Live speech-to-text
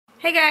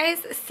Hey guys,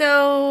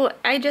 so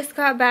I just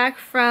got back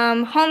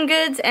from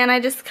HomeGoods and I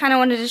just kind of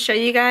wanted to show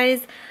you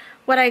guys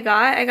what I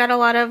got. I got a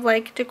lot of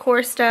like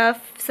decor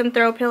stuff, some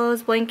throw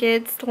pillows,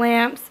 blankets,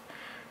 lamps.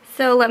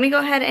 So let me go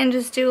ahead and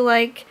just do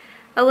like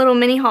a little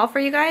mini haul for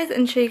you guys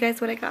and show you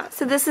guys what I got.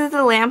 So this is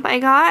the lamp I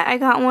got. I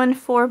got one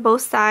for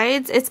both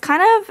sides. It's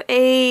kind of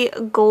a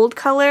gold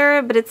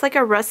color, but it's like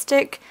a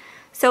rustic,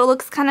 so it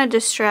looks kind of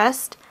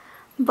distressed,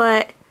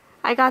 but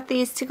I got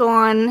these to go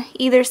on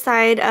either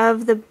side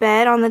of the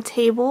bed on the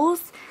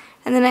tables,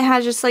 and then it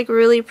has just like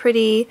really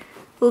pretty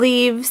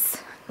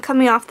leaves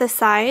coming off the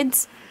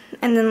sides,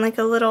 and then like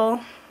a little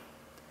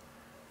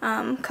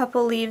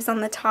couple leaves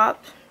on the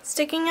top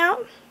sticking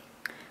out.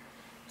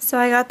 So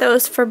I got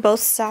those for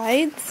both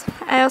sides.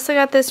 I also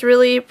got this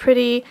really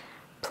pretty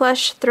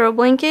plush throw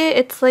blanket.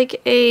 It's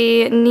like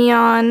a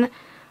neon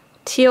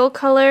teal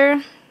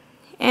color,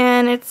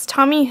 and it's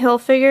Tommy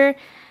Hilfiger.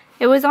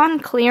 It was on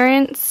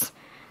clearance.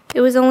 It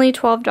was only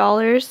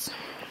 $12,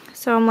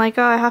 so I'm like,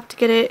 oh, I have to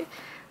get it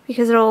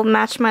because it'll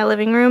match my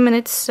living room, and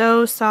it's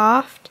so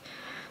soft.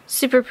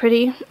 Super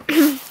pretty.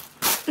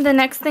 The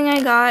next thing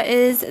I got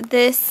is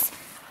this,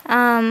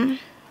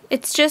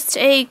 it's just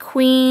a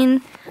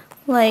queen,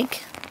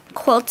 like,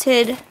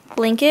 quilted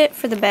blanket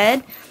for the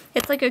bed.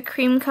 It's like a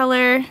cream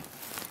color.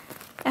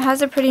 It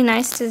has a pretty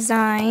nice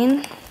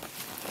design,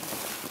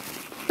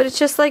 but it's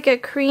just like a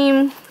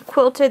cream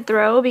quilted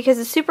throw because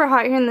it's super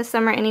hot here in the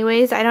summer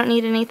anyways. I don't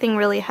need anything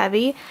really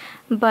heavy,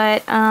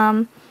 but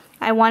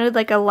I wanted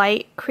like a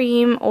light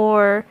cream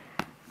or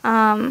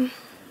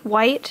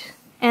white,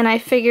 and I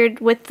figured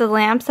with the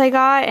lamps I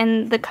got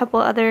and the couple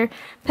other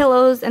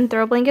pillows and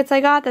throw blankets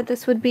I got that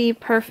this would be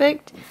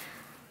perfect.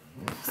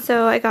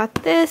 So I got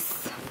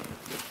this.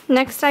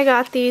 Next I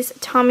got these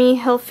Tommy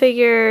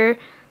Hilfiger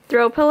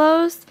throw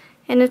pillows,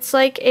 and it's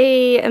like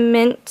a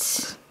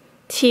mint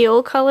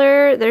teal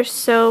color. They're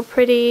so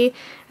pretty,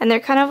 and they're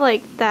kind of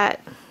like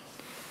that,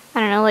 I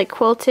don't know, like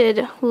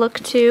quilted look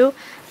too.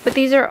 But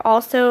these are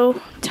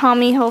also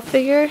Tommy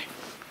Hilfiger,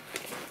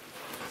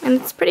 and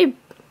it's pretty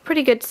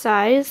good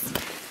size.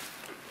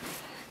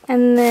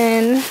 And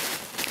then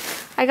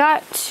I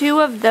got two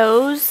of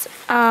those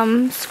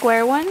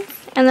square ones,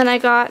 and then I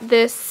got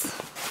this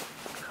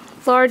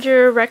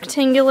larger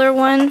rectangular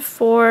one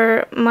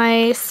for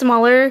my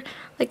smaller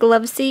like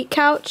love seat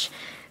couch,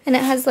 and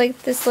it has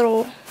like this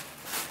little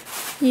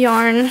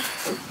yarn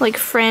like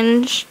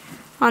fringe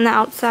on the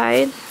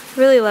outside.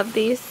 Really love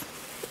these.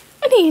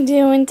 What are you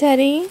doing,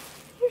 Teddy?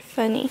 You're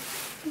funny.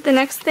 The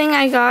next thing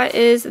I got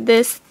is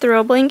this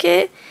throw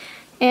blanket,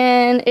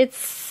 and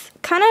it's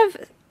kind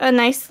of a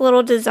nice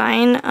little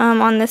design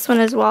on this one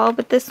as well,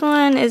 but this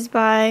one is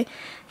by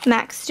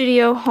Mac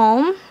Studio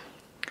Home,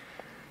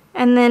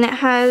 and then it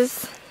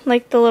has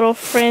like the little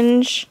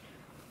fringe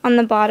on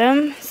the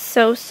bottom.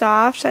 So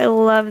soft. I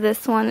love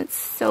this one. It's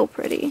so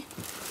pretty.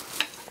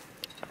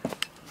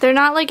 They're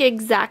not like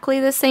exactly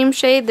the same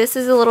shade. This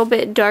is a little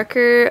bit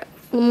darker,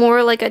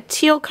 more like a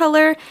teal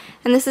color,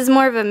 and this is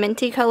more of a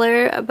minty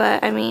color,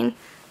 but I mean,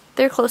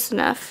 they're close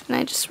enough, and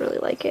I just really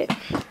like it.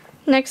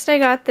 Next I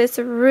got this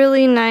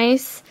really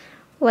nice,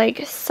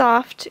 like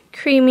soft,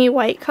 creamy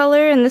white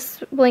color, and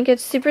this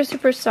blanket's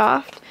super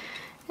soft.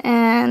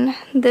 And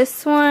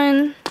this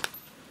one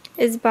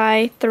is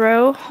by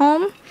Throw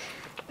Home,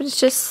 but it's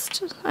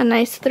just a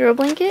nice throw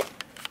blanket.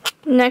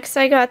 Next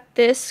I got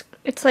this.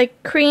 It's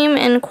like cream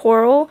and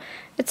coral.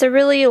 It's a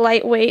really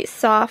lightweight,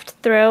 soft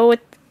throw with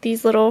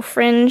these little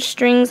fringe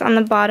strings on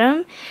the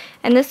bottom.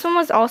 And this one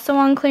was also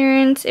on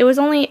clearance. It was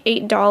only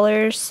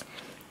 $8.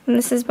 And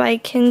this is by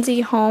Kinsey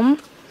Home.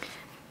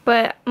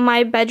 But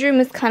my bedroom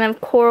is kind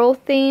of coral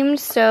themed,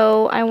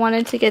 so I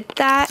wanted to get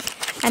that.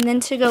 And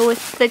then to go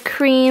with the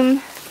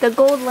cream, the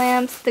gold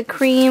lamps, the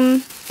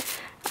cream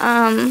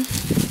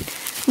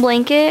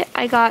blanket,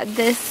 I got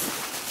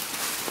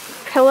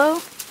this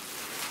pillow.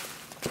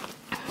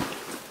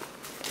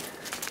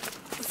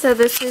 So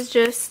this is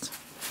just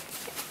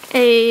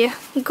a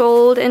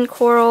gold and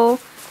coral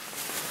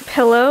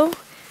pillow,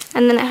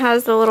 and then it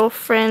has the little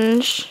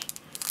fringe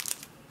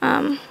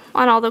on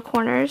all the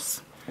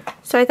corners.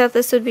 So I thought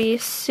this would be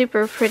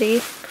super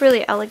pretty,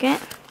 really elegant.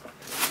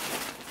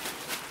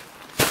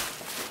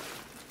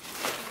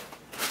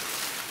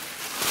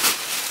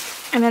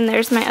 And then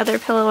there's my other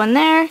pillow in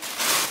there.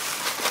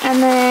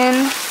 And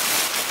then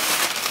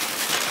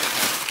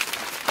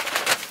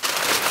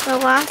the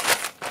last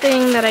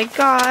thing that I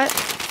got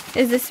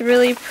is this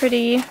really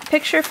pretty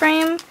picture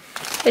frame.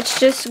 It's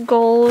just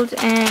gold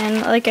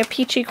and like a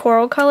peachy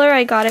coral color.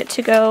 I got it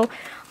to go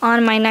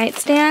on my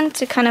nightstand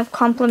to kind of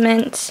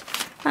complement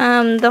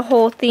the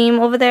whole theme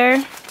over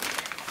there.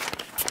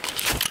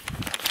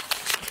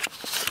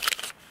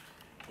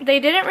 They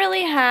didn't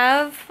really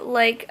have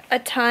like a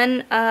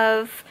ton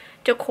of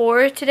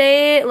decor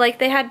today. Like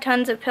they had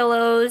tons of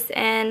pillows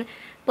and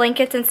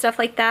blankets and stuff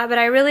like that, but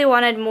I really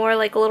wanted more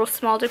like a little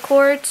small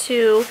decor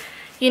to,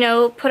 you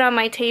know, put on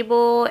my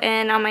table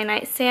and on my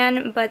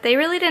nightstand, but they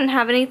really didn't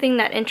have anything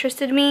that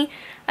interested me.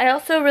 I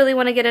also really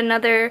want to get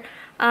another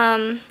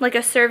like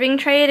a serving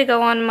tray to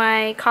go on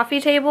my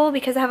coffee table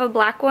because I have a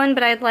black one,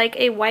 but I'd like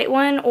a white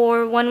one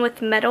or one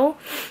with metal.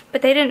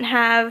 But they didn't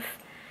have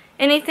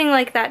anything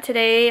like that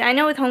today. I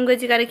know with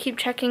HomeGoods you gotta keep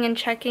checking and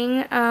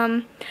checking.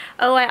 Oh,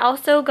 I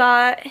also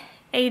got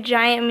a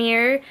giant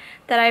mirror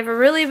that I've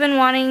really been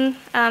wanting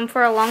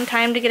for a long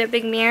time to get a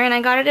big mirror, and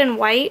I got it in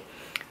white.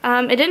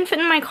 It didn't fit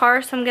in my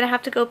car, so I'm gonna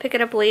have to go pick it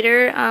up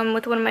later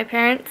with one of my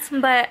parents.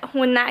 But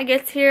when that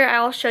gets here,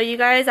 I'll show you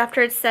guys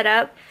after it's set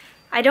up.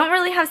 I don't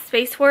really have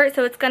space for it,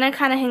 so it's gonna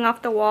kind of hang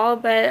off the wall,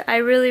 but I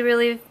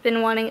really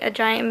been wanting a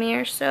giant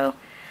mirror, so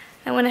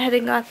I went ahead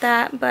and got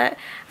that. But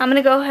I'm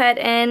gonna go ahead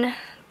and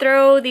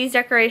throw these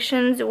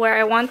decorations where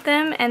I want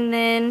them, and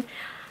then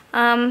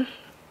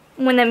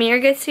when the mirror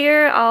gets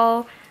here,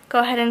 I'll go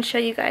ahead and show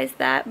you guys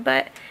that,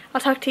 but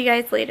I'll talk to you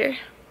guys later.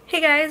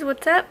 Hey guys,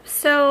 what's up?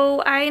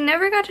 So I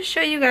never got to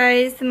show you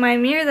guys my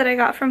mirror that I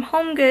got from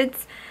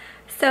HomeGoods,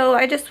 so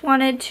I just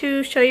wanted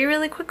to show you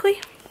really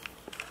quickly.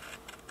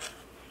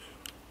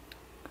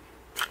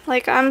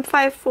 Like, I'm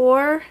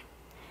 5'4",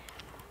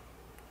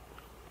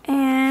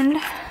 and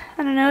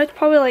I don't know, it's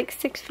probably like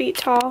 6 feet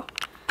tall,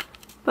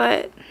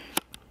 but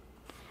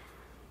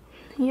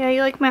yeah,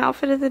 you like my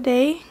outfit of the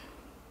day?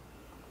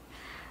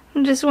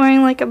 I'm just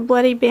wearing like a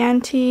bloody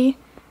band tee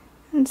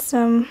and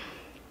some,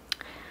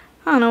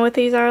 I don't know what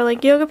these are,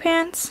 like yoga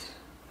pants?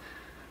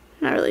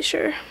 Not really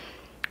sure.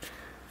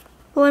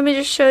 But let me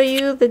just show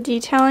you the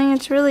detailing.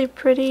 It's really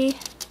pretty.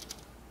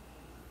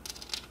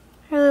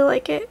 I really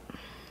like it.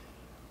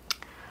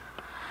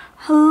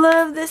 I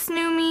love this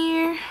new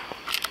mirror.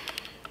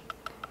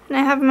 And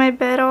I have my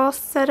bed all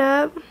set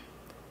up.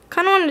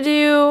 Kind of want to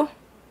do,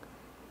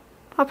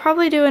 I'll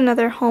probably do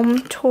another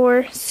home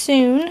tour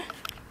soon,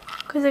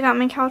 because I got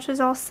my couches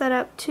all set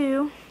up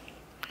too.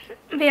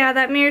 But yeah,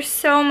 that mirror's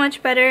so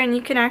much better, and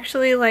you can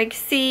actually like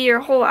see your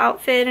whole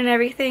outfit and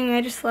everything.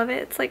 I just love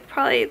it. It's like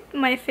probably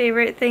my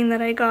favorite thing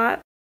that I got.